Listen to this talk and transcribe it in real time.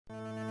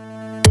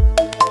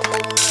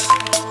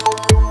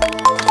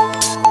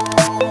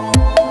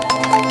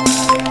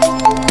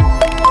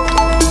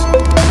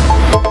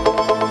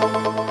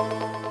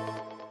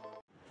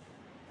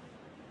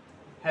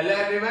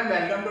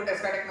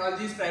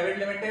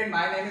Limited.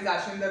 My name is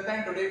Ashwin Datta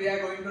and today we are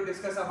going to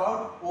discuss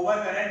about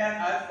overcurrent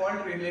and earth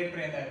fault relay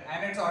trainer,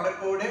 and its order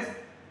code is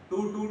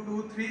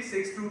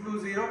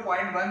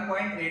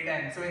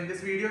 22236220.1.8N. So in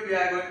this video we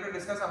are going to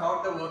discuss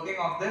about the working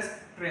of this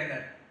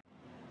trainer.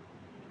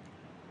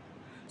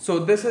 So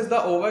this is the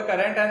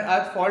overcurrent and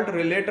earth fault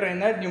relay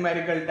trainer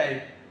numerical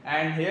type,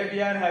 and here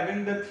we are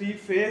having the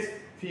 3-phase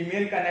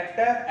female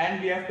connector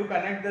and we have to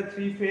connect the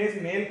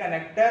 3-phase male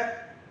connector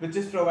which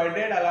is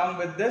provided along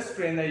with this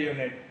trainer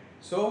unit.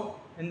 So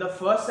in the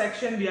first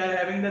section we are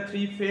having the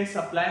 3-phase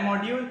supply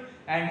module,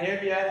 and here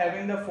we are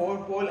having the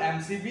 4-pole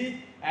MCB,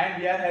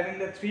 and we are having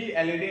the 3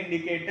 LED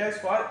indicators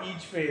for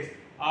each phase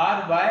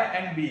R, Y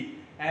and B,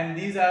 and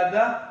these are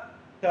the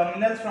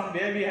terminals from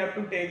where we have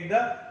to take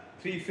the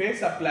 3-phase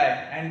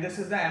supply, and this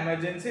is the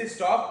emergency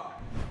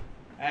stop,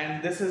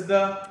 and this is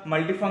the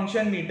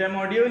multifunction meter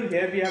module.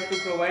 Here we have to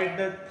provide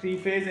the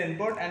 3-phase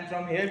input, and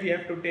from here we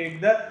have to take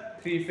the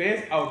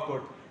 3-phase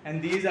output,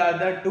 and these are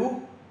the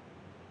 2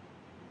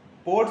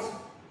 ports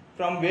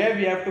from where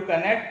we have to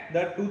connect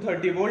the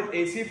 230 volt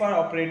AC for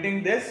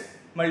operating this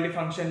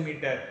multifunction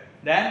meter.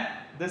 Then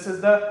this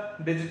is the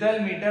digital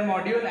meter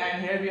module,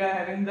 and here we are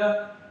having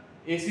the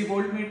AC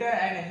voltmeter,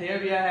 and here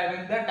we are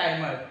having the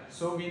timer.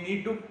 So we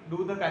need to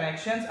do the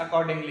connections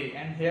accordingly,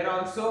 and here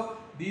also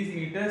these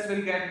meters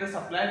will get the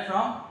supply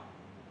from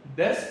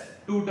this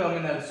 2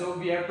 terminals. So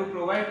we have to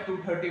provide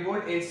 230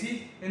 volt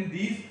AC in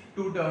these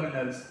 2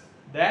 terminals.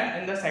 Then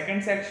in the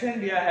second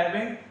section we are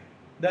having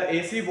the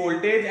AC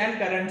voltage and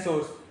current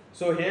source.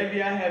 So here we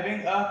are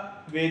having a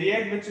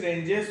variac which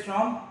ranges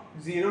from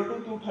 0 to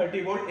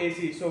 230 volt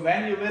AC. So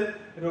when you will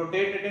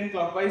rotate it in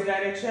clockwise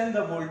direction,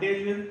 the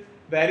voltage will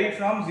vary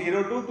from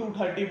 0 to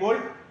 230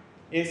 volt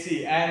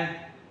AC, and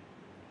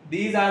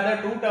these are the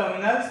 2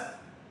 terminals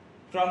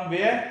from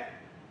where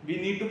we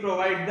need to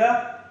provide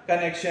the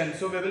connection.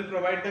 So we will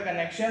provide the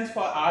connections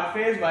for R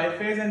phase, Y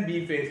phase and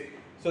B phase.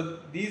 So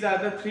these are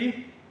the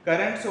 3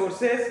 current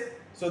sources.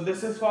 So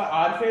this is for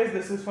R phase,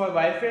 this is for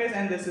Y phase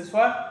and this is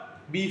for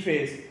B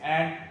phase,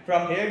 and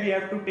from here we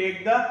have to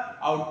take the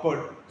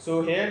output.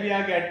 So here we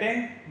are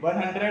getting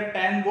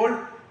 110 volt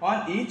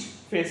on each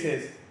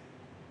phases.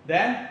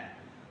 Then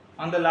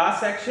on the last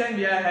section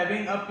we are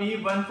having a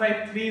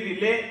P153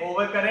 relay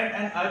overcurrent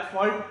and earth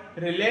fault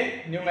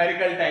relay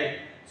numerical type.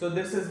 So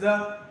this is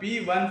the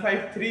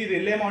P153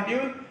 relay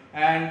module,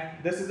 and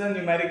this is a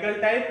numerical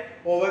type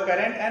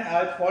overcurrent and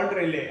earth fault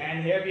relay,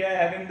 and here we are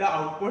having the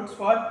outputs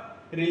for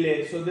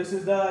relay. So this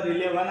is the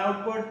relay 1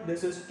 output,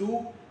 this is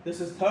 2, this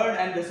is 3rd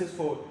and this is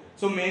 4th.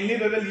 So mainly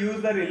we will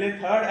use the relay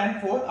 3rd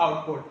and 4th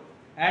output,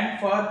 and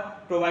for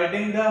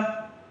providing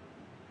the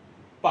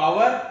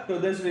power to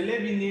this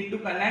relay we need to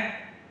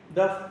connect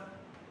the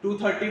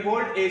 230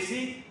 volt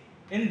AC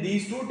in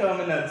these 2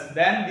 terminals.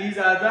 Then these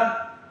are the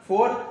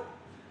 4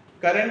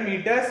 current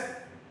meters.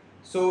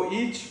 So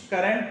each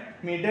current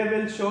meter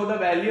will show the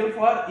value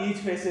for each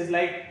phases,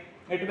 like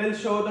it will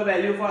show the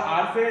value for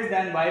R phase,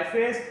 then Y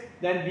phase,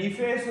 then B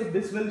phase. So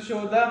this will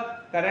show the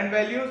current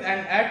values,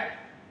 and at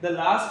the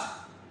last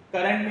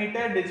current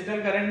meter,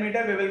 digital current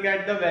meter, we will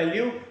get the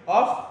value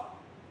of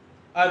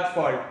earth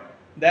fault.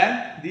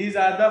 Then these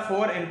are the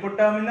 4 input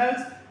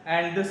terminals,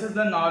 and this is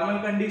the normal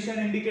condition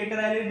indicator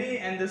LED,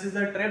 and this is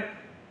the trip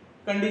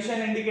condition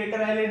indicator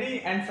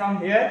LED, and from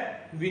here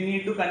we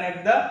need to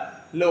connect the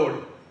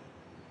load.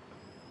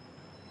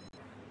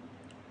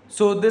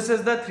 So this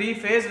is the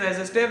 3-phase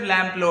resistive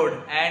lamp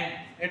load, and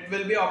it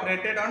will be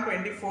operated on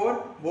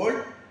 24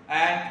 volt,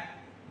 and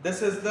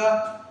this is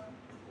the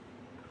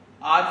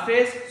R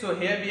phase. So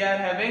here we are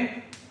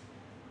having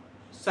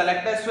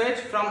selector switch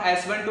from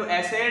S1 to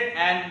S8,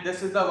 and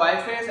this is the Y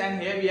phase, and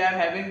here we are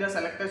having the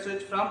selector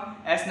switch from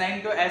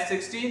S9 to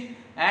S16,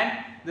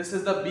 and this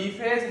is the B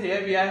phase.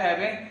 Here we are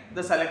having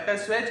the selector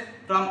switch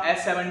from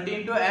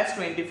S17 to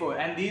S24,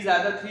 and these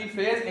are the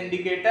 3-phase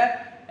indicator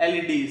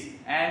LEDs,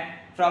 and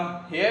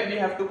from here we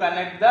have to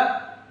connect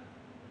the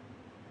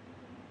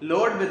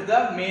load with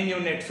the main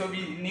unit. So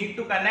we need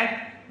to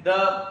connect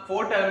the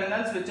 4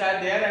 terminals which are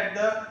there at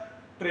the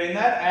trainer,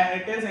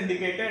 and it is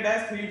indicated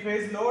as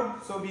 3-phase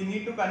load. So we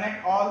need to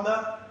connect all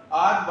the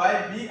R,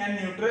 Y, B and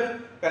neutral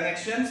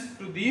connections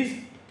to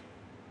these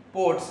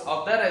ports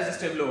of the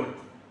resistive load,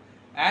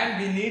 and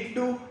we need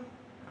to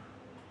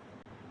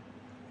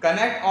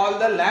connect all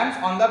the lamps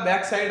on the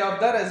back side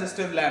of the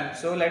resistive lamp.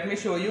 So let me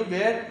show you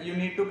where you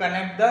need to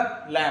connect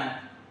the lamp.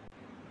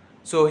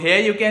 So here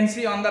you can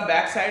see on the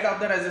back side of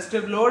the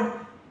resistive load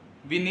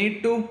we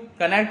need to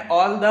connect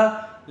all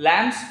the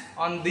lamps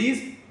on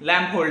these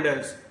lamp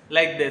holders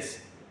like this.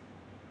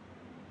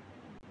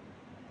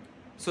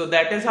 So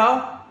that is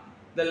how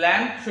the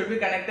lamp should be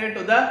connected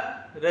to the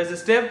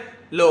resistive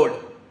load.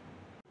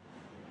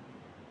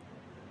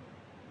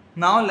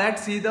 Now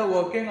let's see the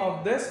working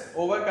of this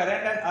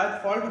overcurrent and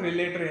earth fault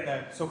relay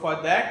trainer. So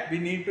for that we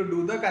need to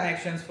do the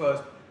connections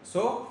first.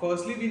 So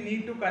firstly we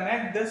need to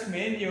connect this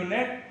main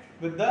unit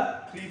with the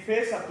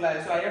 3-phase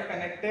supply. So I have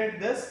connected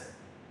this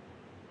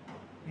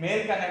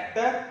male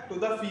connector to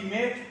the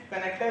female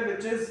connector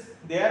which is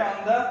there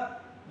on the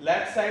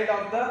left side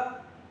of the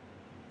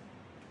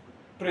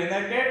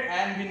trainer kit,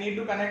 and we need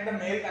to connect the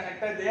male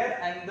connector there,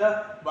 and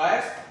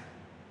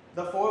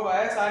the 4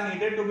 wires are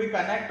needed to be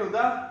connected to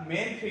the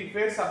main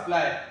 3-phase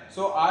supply.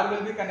 So R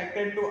will be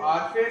connected to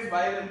R phase,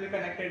 Y will be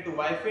connected to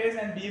Y phase,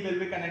 and B will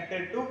be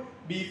connected to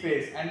B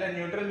phase, and the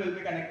neutral will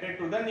be connected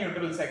to the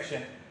neutral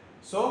section.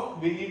 So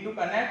we need to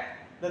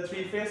connect the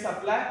 3-phase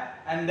supply,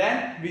 and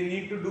then we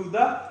need to do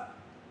the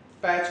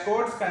patch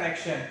cords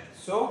connection.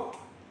 So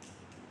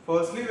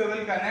firstly we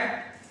will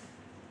connect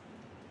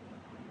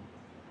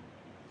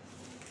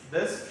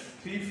this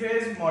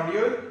 3-phase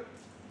module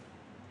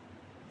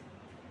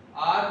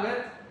R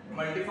with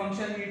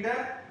multifunction meter.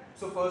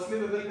 So firstly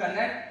we will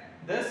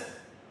connect this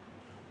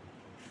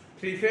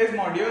 3-phase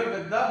module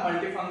with the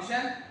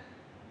multifunction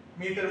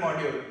meter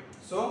module.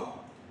 So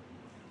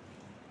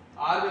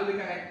R will be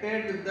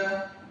connected with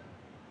the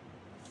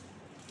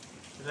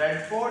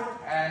red port,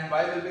 and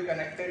Y will be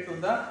connected to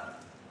the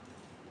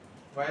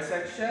Y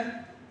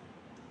section.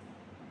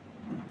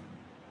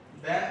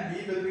 Then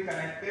B will be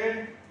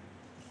connected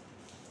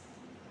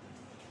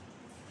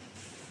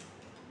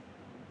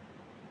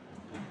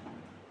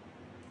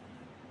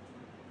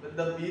with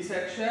the B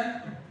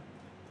section,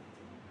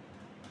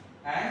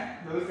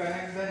 and we will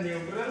connect the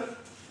neutral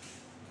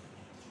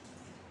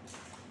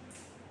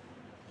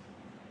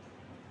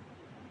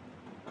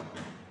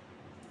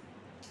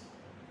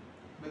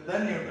with the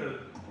neutral.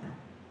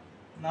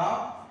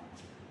 Now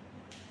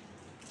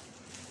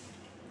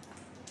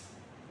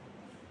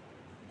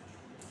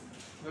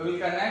we will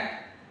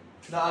connect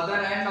the other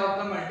end of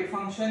the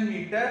multifunction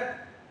meter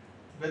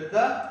with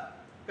the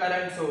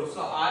current source.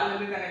 So R will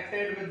be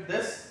connected with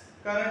this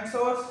current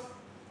source,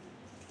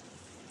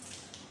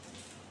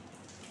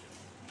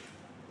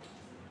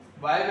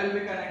 Y will be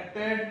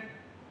connected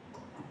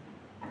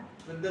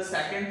with the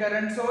second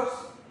current source.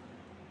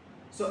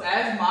 So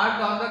as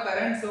marked on the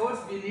current source,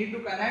 we need to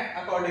connect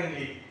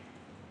accordingly.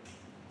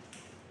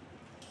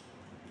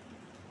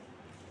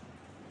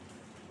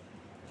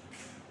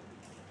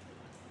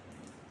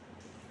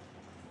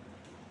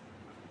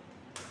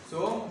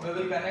 So we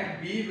will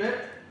connect B with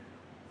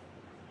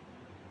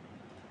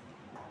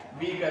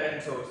B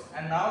current source,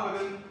 and now we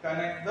will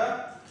connect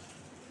the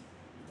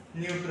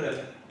neutral.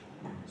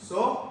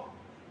 So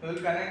we will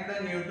connect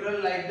the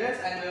neutral like this,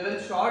 and we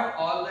will short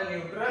all the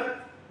neutral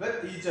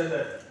with each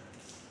other.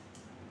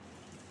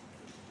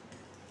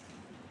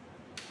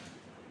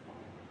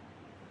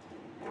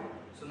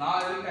 So now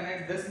I will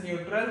connect this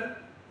neutral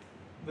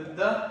with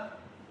the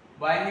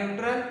Y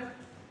neutral,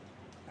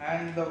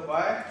 and the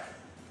Y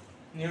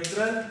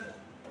neutral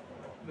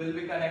will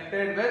be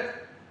connected with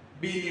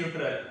B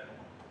neutral.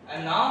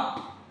 And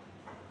now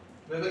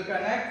we will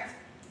connect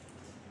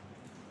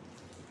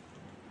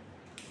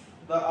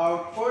the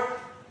output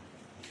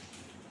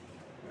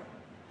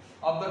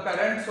of the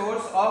current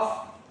source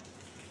of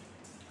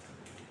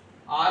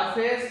R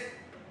phase,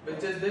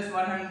 which is this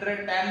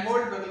 110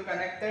 volt. We will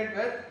connect it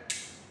with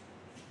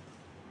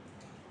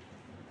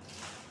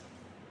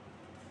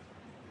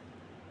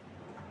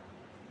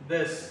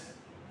this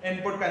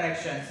input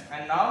connections,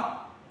 and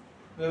now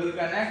we will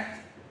connect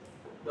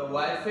the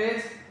Y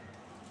phase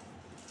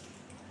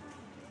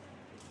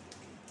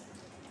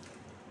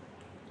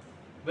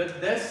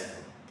with this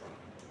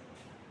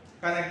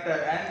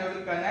connector, and we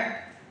will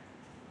connect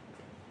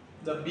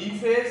the B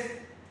phase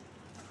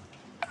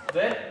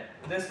with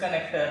this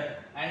connector,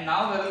 and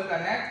now we will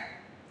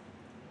connect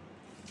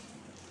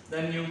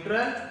the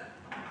neutral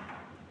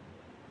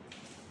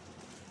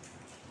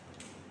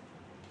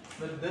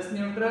with this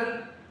neutral,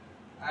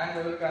 and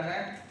we will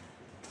connect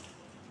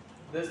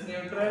this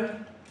neutral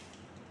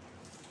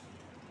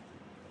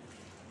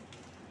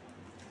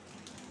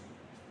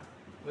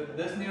with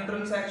this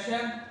neutral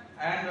section,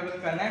 and we will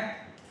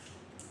connect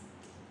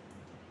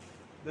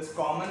this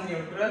common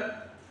neutral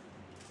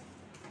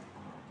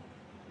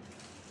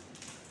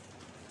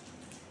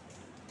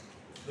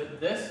with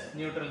this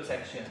neutral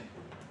section.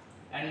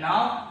 And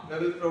now we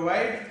will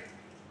provide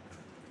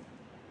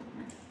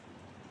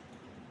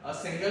a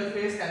single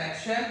phase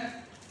connection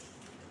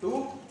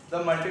to the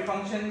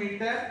multifunction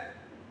meter,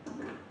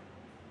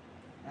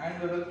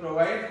 and we will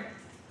provide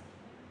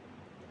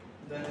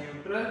the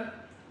neutral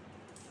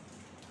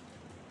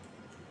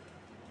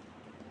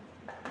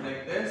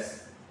like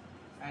this,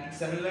 and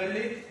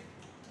similarly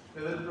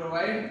we will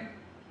provide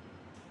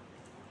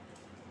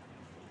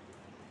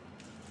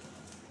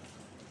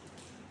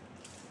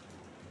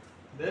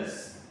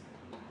this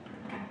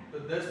to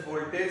this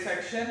voltage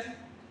section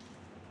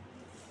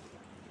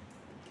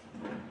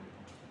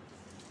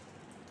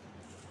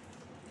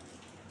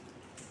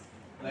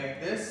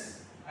like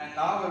this, and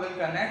now we will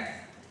connect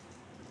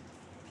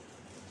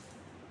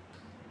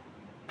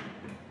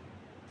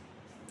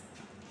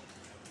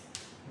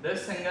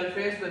this single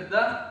phase with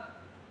the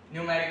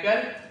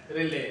numerical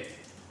relay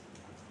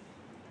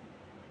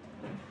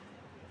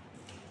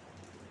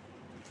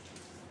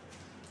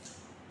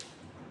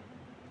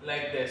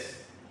like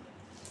this.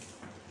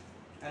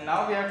 And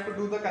now we have to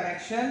do the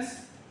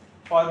connections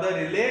for the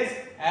relays,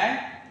 and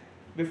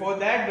before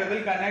that we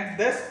will connect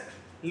this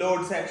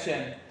load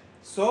section.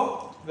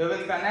 So we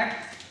will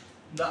connect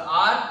the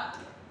R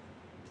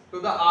to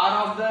the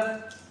R of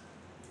the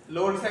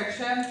load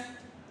section,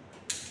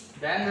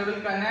 then we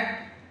will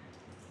connect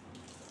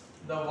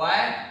the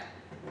Y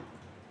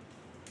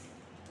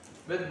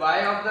with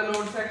Y of the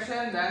load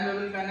section, then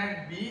we will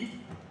connect B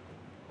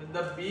with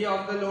the B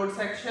of the load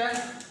section,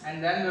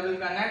 and then we will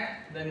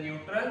connect the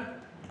neutral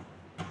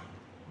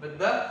with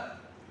the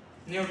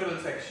neutral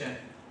section.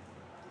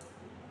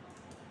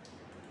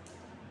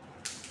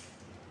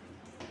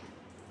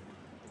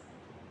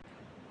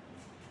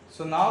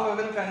 So now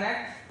we will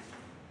connect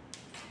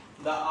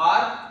the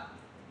R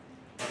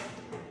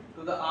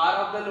to the R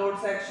of the load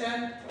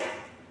section,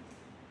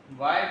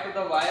 Y to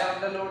the Y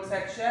of the load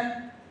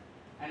section,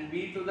 and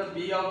B to the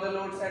B of the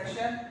load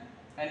section,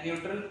 and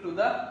neutral to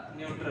the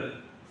neutral.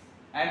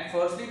 And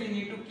firstly we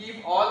need to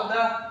keep all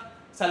the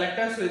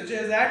selector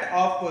switches at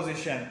off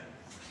position.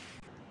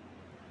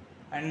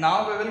 And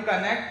now we will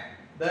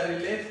connect the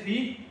relay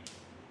 3.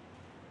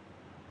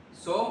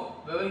 So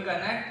we will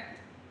connect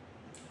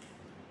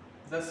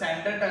the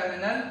center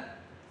terminal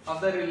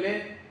of the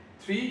relay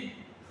 3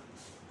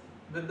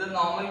 with the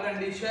normal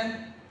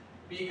condition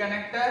P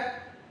connector,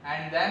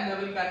 and then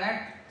we will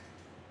connect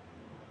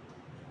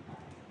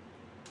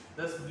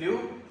this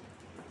blue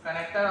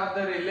connector of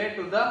the relay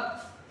to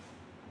the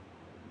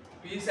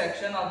P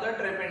section of the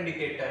trip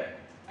indicator,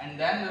 and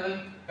then we will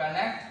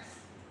connect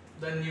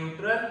the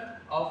neutral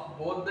of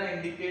both the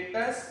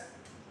indicators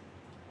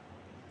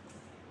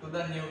to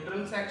the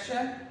neutral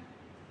section,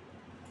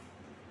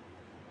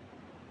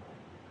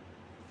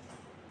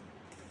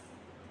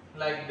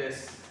 like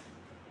this,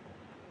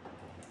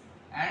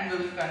 and we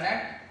will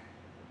connect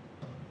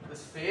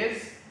this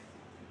phase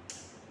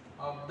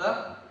of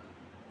the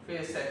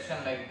phase section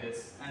like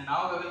this. And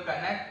now we will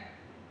connect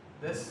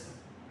this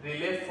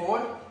relay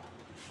 4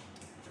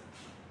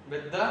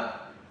 with the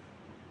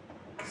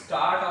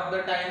start of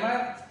the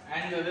timer,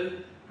 and we will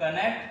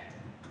connect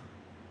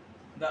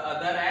the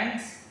other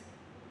ends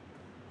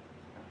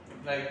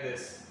like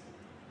this.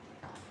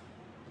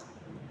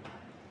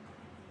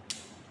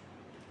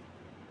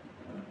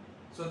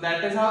 So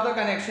that is how the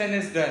connection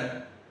is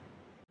done.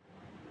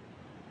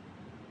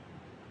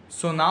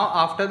 So now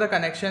after the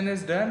connection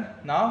is done,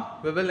 now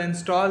we will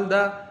install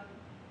the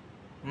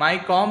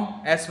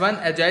MyCom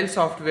S1 Agile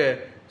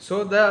software.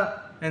 So the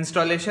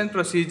installation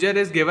procedure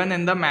is given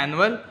in the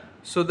manual.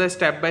 So the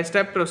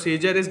step-by-step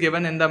procedure is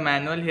given in the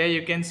manual. Here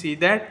you can see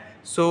that.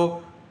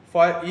 So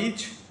for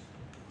each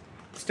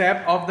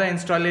step of the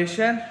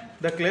installation,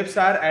 the clips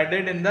are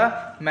added in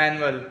the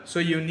manual. So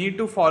you need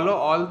to follow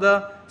all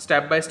the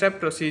step-by-step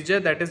procedure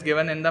that is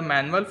given in the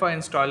manual for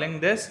installing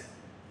this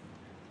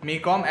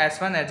MyCom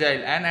S1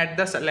 Agile. And at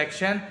the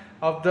selection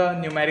of the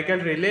numerical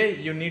relay,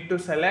 you need to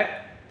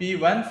select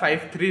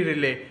P153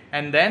 relay,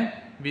 and then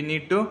we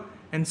need to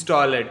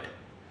install it.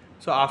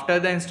 So after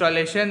the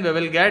installation, we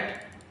will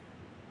get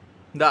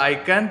the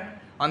icon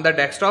on the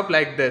desktop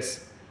like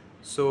this.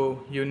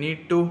 So you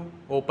need to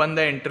open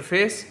the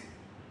interface.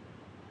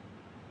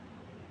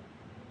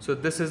 So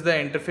this is the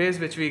interface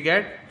which we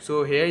get.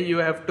 So here you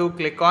have to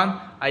click on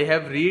I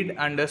have read,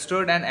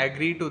 understood and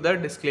agree to the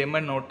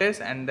disclaimer notice,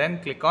 and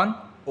then click on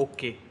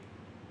OK.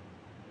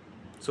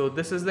 So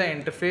this is the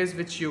interface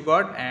which you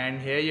got,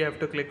 and here you have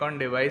to click on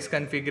device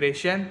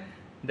configuration,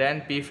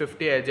 then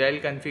P50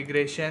 Agile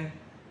configuration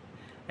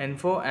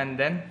info, and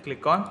then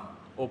click on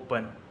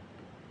open,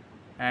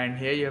 and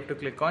here you have to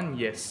click on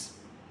yes.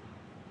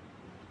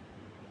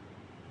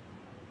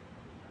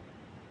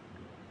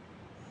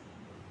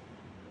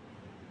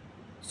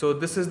 So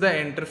this is the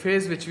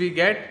interface which we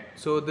get.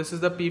 So this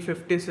is the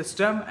P50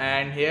 system,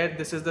 and here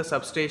this is the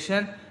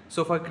substation.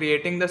 So for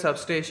creating the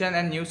substation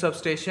and new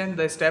substation,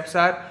 the steps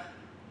are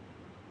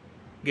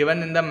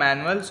given in the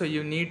manual. So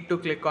you need to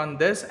click on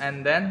this,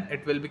 and then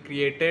it will be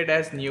created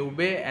as new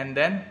bay, and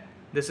then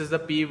this is the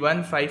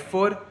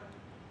P154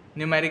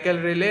 numerical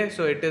relay.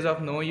 So it is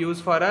of no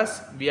use for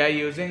us. We are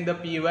using the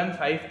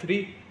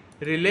P153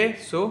 relay,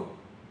 so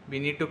we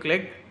need to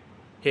click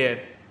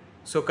here.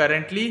 So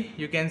currently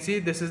you can see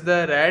this is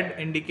the red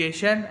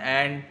indication,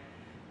 and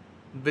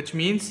which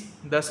means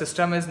the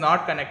system is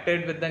not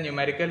connected with the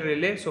numerical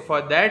relay. So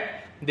for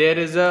that there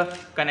is a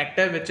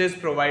connector which is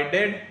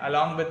provided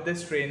along with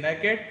this trainer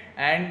kit,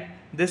 and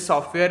this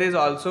software is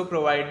also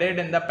provided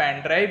in the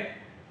pen drive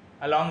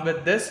along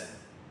with this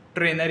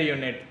trainer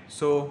unit.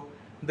 So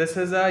this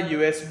is a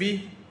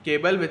USB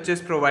cable which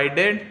is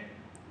provided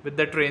with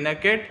the trainer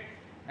kit,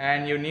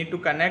 and you need to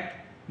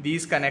connect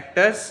these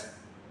connectors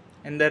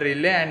in the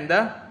relay and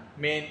the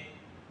main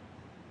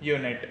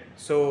unit.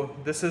 So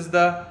this is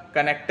the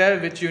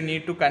connector which you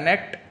need to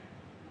connect.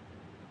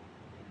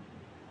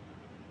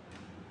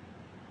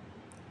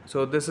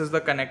 So this is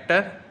the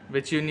connector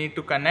which you need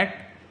to connect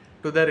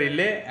to the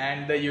relay,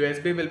 and the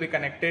USB will be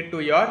connected to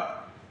your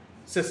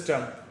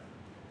system.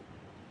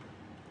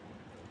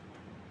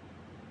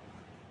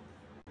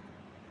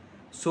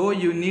 So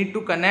you need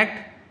to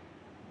connect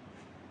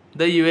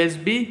the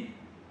USB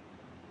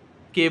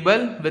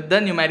cable with the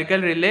numerical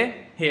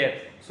relay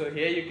here. So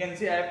here you can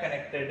see I have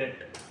connected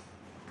it.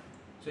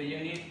 So you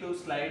need to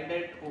slide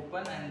that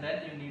open and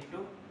then you need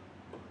to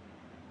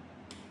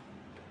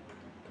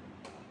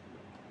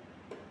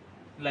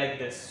like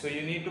this. So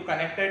you need to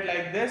connect it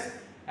like this,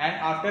 and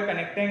after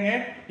connecting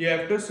it you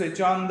have to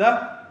switch on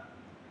the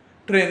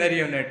trainer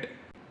unit.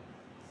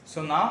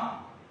 So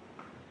now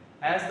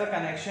as the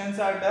connections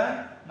are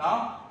done,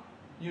 now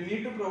you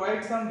need to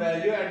provide some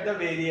value at the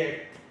variac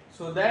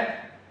so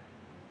that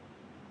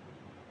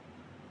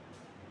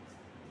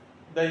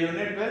the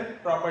unit will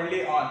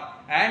properly on,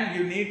 and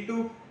you need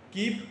to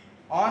keep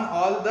on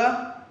all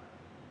the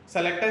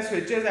selector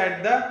switches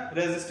at the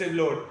resistive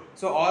load.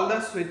 So all the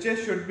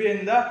switches should be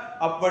in the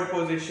upward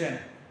position.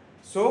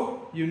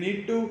 So you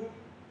need to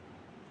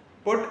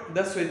put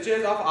the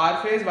switches of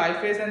R phase, Y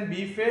phase and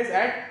B phase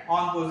at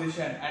on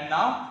position. And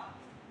now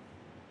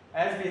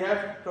as we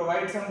have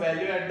provided some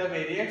value at the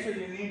variac, so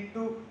you need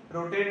to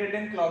rotate it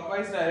in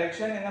clockwise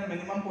direction in a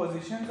minimum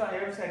position. So I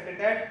have set it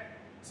at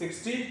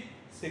 60,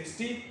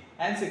 60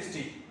 and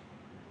 60.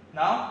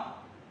 Now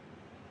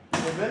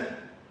we will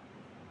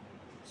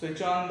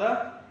switch on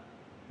the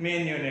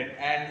main unit,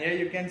 and here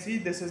you can see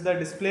this is the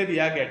display we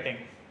are getting.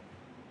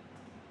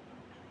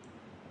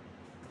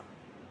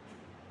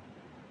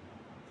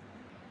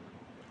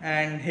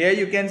 And here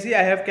you can see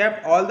I have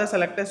kept all the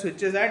selector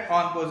switches at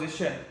on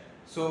position.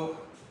 So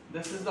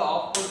this is the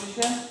off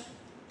position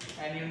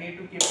and you need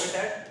to keep it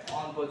at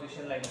on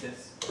position like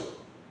this.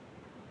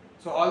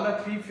 So all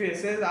the three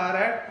phases are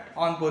at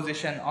on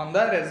position on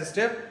the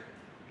resistive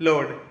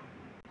load.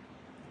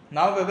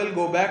 Now we will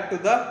go back to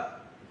the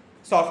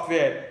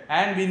software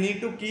and we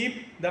need to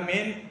keep the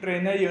main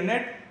trainer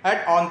unit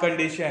at on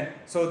condition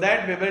so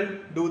that we will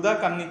do the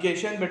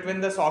communication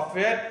between the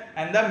software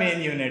and the main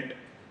unit.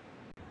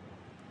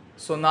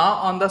 So now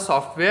on the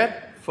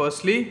software,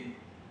 firstly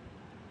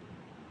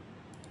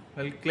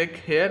we'll click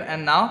here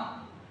and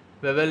now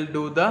we will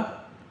do the,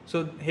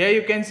 so here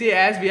you can see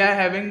as we are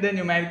having the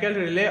numerical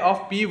relay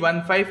of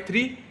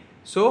P153,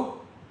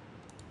 so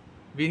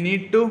we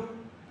need to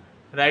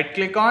right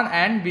click on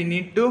and we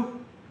need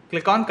to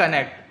click on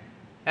connect.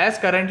 As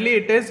currently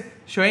it is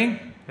showing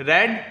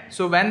red,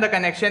 so when the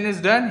connection is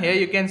done, here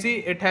you can see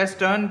it has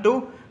turned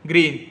to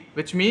green,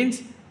 which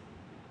means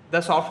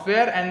the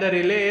software and the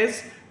relay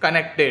is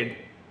connected.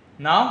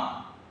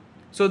 Now,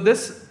 so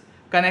this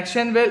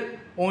connection will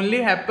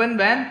only happen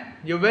when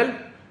you will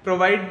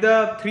provide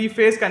the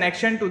three-phase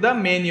connection to the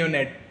main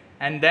unit,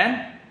 and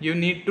then you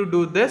need to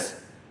do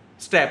this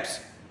steps.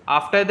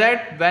 After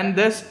that, when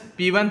this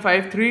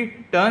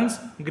P153 turns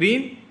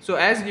green, so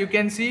as you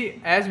can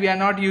see, as we are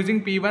not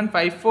using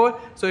P154,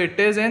 so it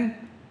is in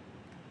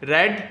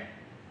red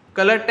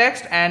color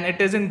text and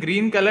it is in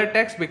green color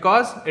text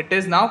because it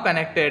is now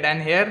connected.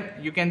 And here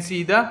you can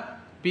see the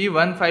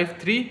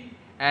P153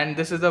 and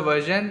this is the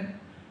version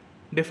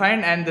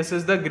defined and this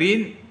is the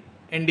green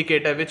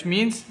indicator, which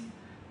means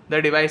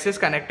the device is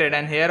connected.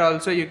 And here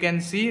also you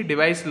can see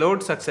device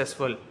load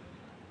successful.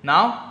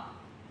 Now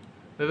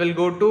we will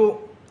go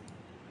to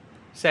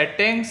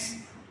settings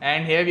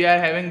and here we are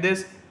having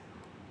this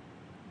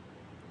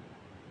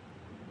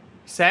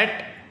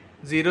set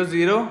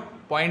 00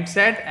 point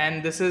set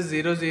and this is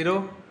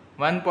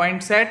 001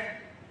 point set.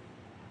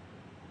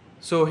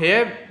 So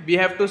here we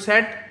have to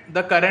set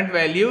the current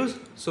values.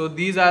 So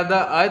these are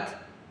the earth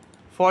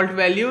fault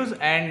values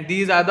and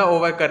these are the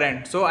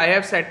overcurrent. So I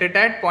have set it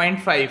at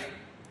 0.5.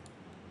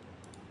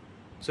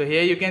 So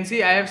here you can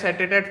see I have set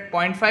it at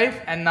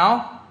 0.5 and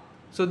now,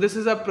 so this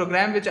is a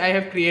program which I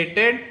have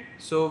created.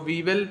 So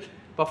we will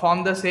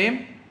perform the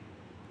same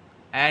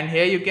and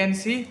here you can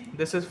see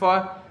this is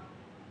for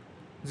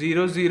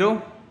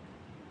 001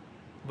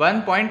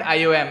 point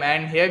IOM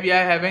and here we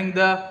are having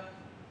the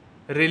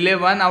relay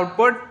 1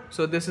 output.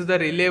 So this is the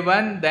relay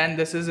 1, then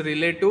this is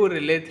relay 2,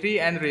 relay 3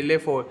 and relay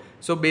 4.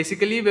 So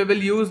basically we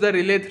will use the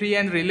relay 3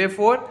 and relay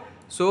 4.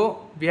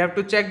 So we have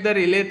to check the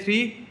relay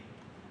 3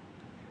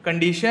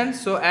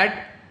 conditions. So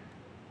at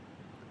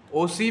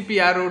OC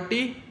PROT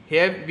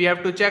here we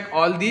have to check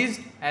all these,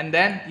 and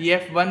then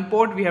EF1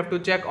 port we have to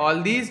check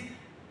all these,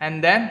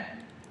 and then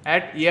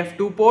at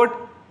EF2 port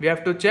we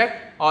have to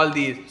check all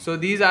these. So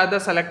these are the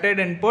selected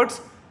inputs.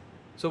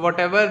 So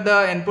whatever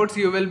the inputs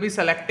you will be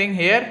selecting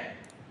here,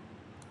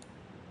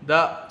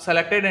 the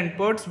selected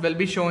inputs will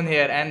be shown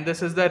here, and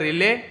this is the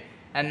relay.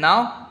 And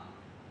now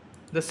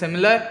the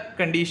similar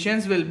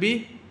conditions will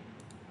be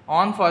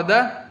on for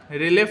the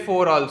relay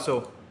 4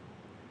 also.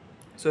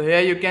 So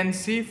here you can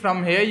see,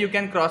 from here you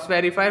can cross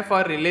verify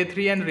for relay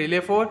 3 and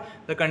relay 4,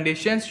 the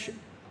conditions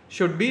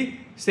should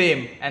be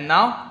same. And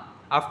now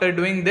after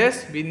doing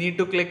this we need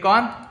to click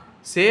on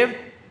save.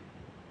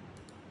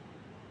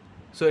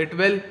 So it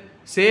will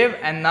save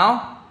and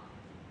now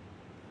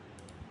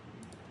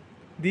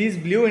these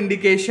blue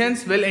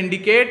indications will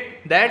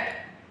indicate that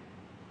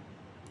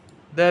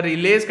the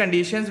relays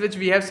conditions which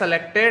we have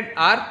selected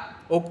are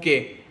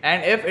okay,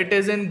 and if it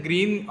is in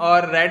green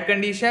or red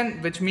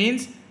condition, which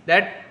means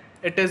that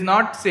it is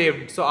not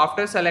saved. So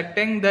after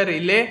selecting the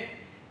relay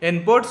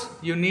inputs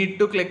you need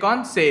to click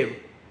on save.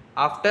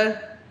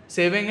 After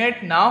saving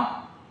it,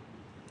 now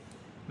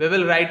we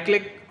will right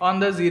click on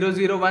the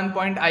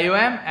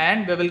 001.IOM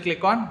and we will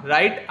click on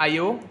write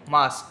IO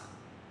mask,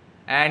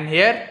 and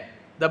here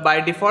the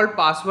by default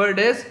password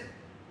is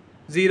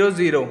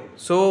 00.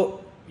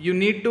 So you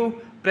need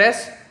to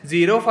press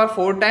 0 for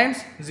 4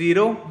 times,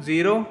 0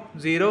 0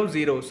 0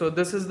 0. So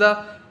this is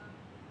the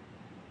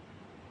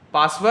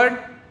password,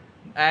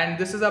 and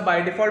this is a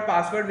by default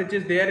password which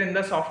is there in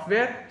the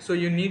software. So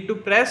you need to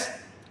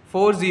press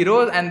 4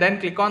 zeros and then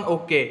click on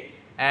OK,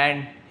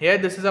 and here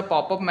this is a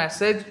pop-up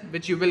message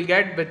which you will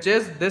get, which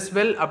is this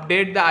will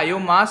update the IO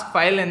mask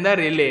file in the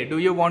relay. Do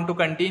you want to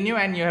continue?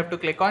 And you have to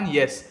click on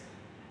yes,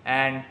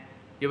 and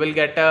you will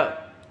get a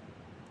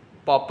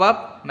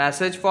pop-up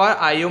message for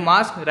IO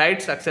mask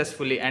write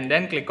successfully, and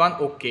then click on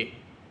OK.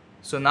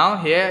 So now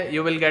here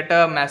you will get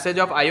a message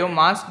of IO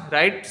mask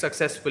write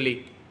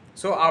successfully.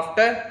 So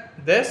after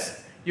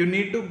this you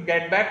need to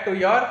get back to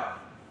your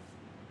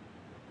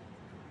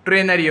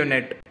trainer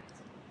unit.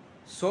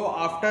 So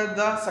after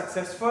the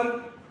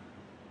successful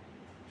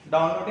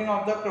downloading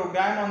of the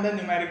program on the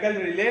numerical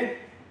relay,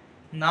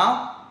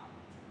 now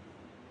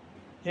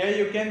here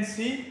you can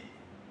see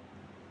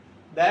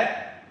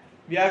that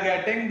we are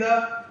getting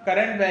the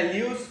current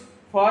values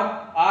for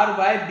R,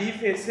 Y, B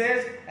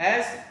phases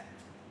as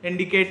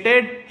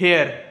indicated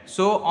here.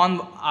 So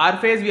on R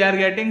phase we are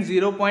getting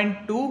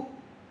 0.2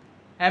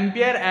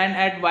 ampere, and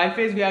at Y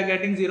phase we are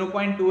getting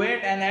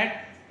 0.28, and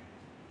at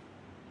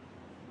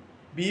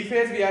B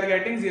phase we are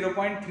getting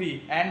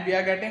 0.3, and we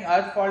are getting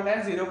earth fault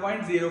as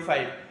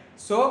 0.05.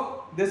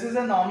 So this is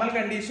a normal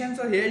condition.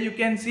 So here you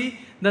can see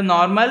the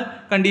normal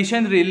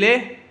condition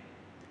relay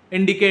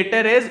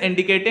indicator is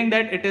indicating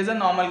that it is a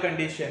normal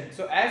condition.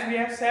 So as we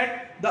have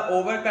set the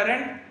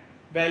overcurrent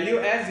value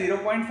as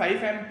 0.5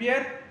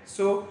 ampere,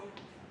 so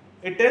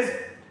it is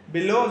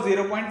below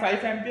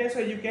 0.5 ampere. So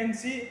you can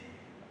see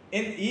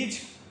in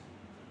each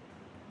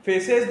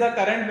phases the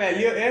current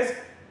value is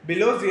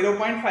below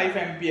 0.5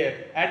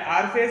 ampere. At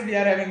R phase we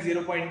are having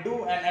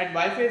 0.2, and at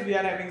Y phase we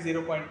are having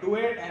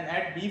 0.28, and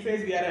at B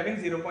phase we are having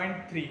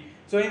 0.3.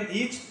 So in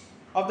each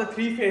of the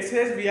 3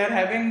 phases we are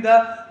having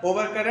the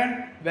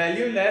overcurrent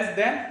value less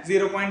than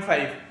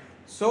 0.5.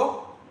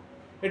 So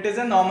it is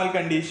a normal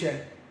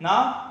condition.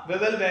 Now we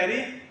will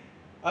vary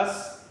a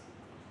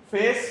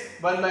phase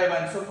one by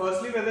one. So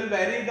firstly we will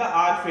vary the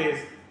R phase.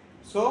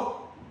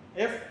 So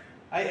if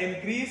I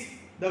increase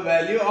the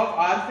value of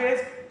R phase,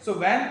 so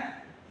when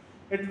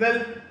it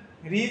will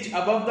reach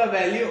above the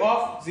value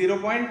of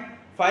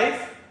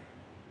 0.5,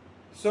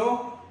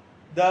 so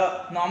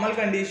the normal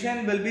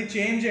condition will be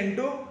changed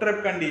into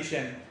trip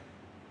condition.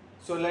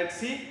 So let's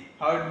see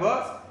how it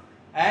works.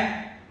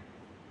 And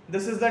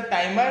this is the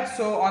timer.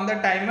 So on the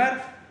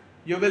timer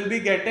you will be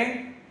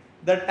getting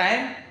the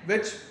time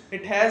which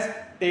it has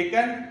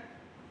taken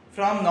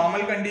from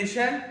normal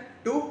condition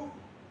to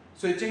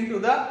switching to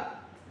the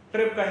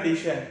trip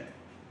condition.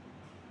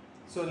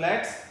 So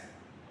let's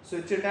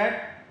switch it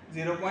at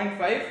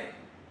 0.5.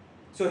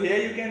 So here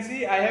you can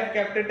see I have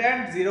kept it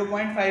at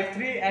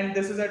 0.53, and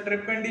this is a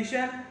trip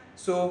condition.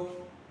 So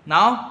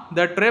now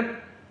the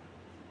trip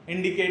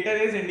indicator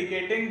is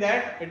indicating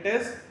that it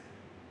is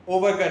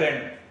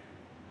overcurrent.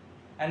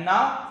 And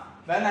now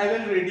when I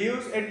will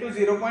reduce it to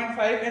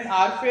 0.5 in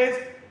R phase,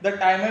 the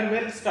timer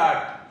will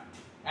start,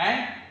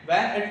 and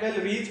when it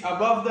will reach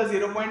above the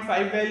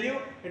 0.5 value,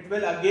 it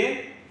will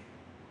again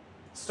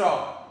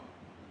stop.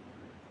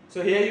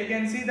 So here you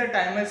can see the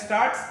timer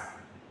starts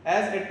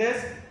as it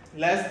is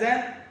less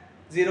than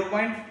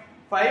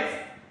 0.5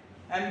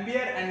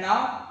 ampere, and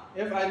now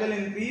if I will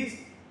increase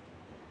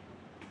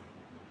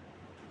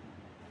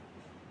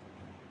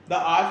the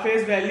R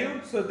phase value,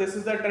 so this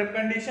is the trip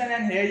condition,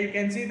 and here you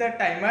can see the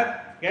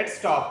timer gets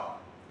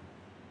stopped.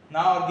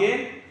 Now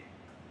again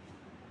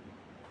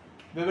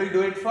we will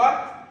do it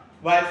for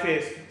Y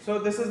phase. So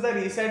this is the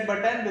reset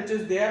button which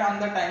is there on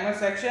the timer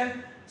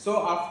section.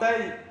 So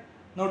after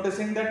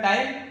noticing the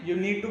time, you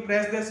need to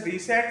press this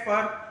reset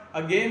for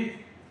again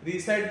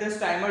reset this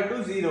timer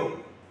to 0.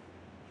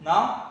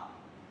 Now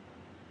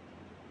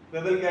we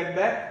will get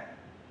back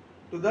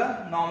to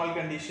the normal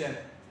condition,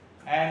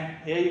 and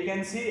here you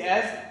can see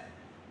as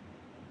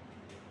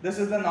this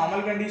is the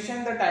normal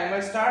condition, the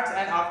timer starts,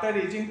 and after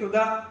reaching to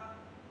the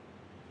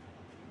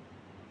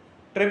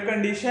trip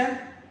condition,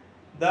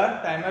 the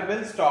timer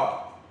will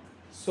stop.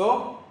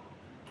 So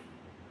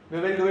we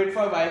will do it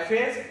for Y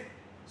phase.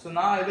 So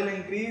now I will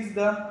increase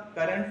the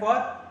current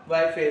for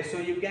Y phase. So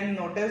you can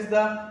notice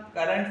the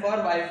current for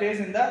Y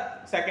phase in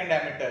the second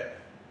ammeter.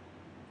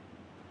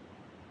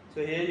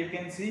 So here you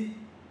can see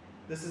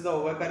this is the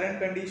overcurrent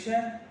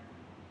condition,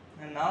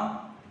 and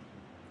now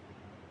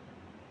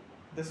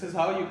this is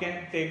how you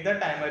can take the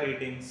timer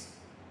readings.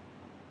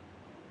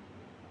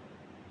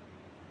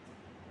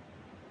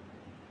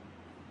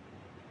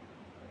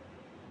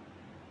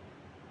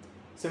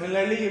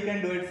 Similarly, you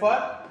can do it for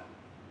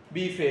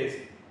B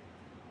phase.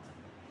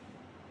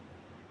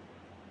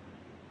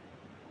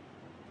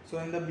 So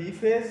in the B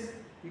phase,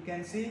 you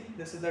can see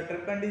this is the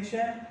trip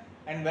condition,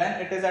 and when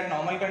it is at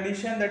normal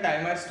condition, the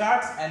timer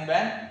starts, and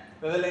when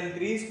we will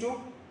increase to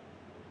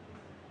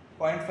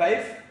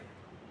 0.5,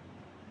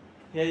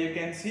 here you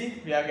can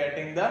see we are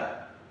getting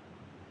the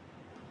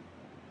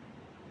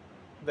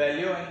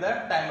value in the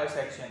timer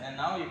section, and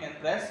now you can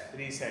press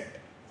reset.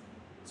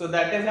 So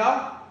that is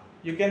how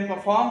you can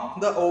perform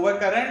the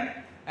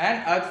overcurrent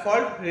and earth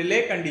fault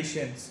relay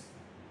conditions.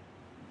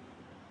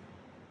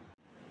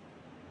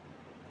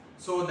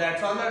 So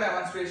that's all the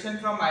demonstration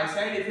from my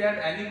side. If you have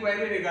any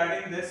query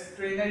regarding this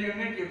trainer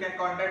unit, you can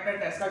contact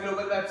the Tesca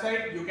Global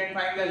website. You can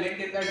find the link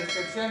in the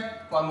description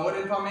for more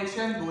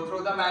information. Go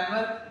through the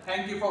manual.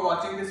 Thank you for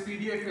watching this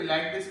video. If you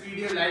like this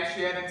video, like,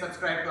 share and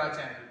subscribe to our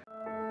channel.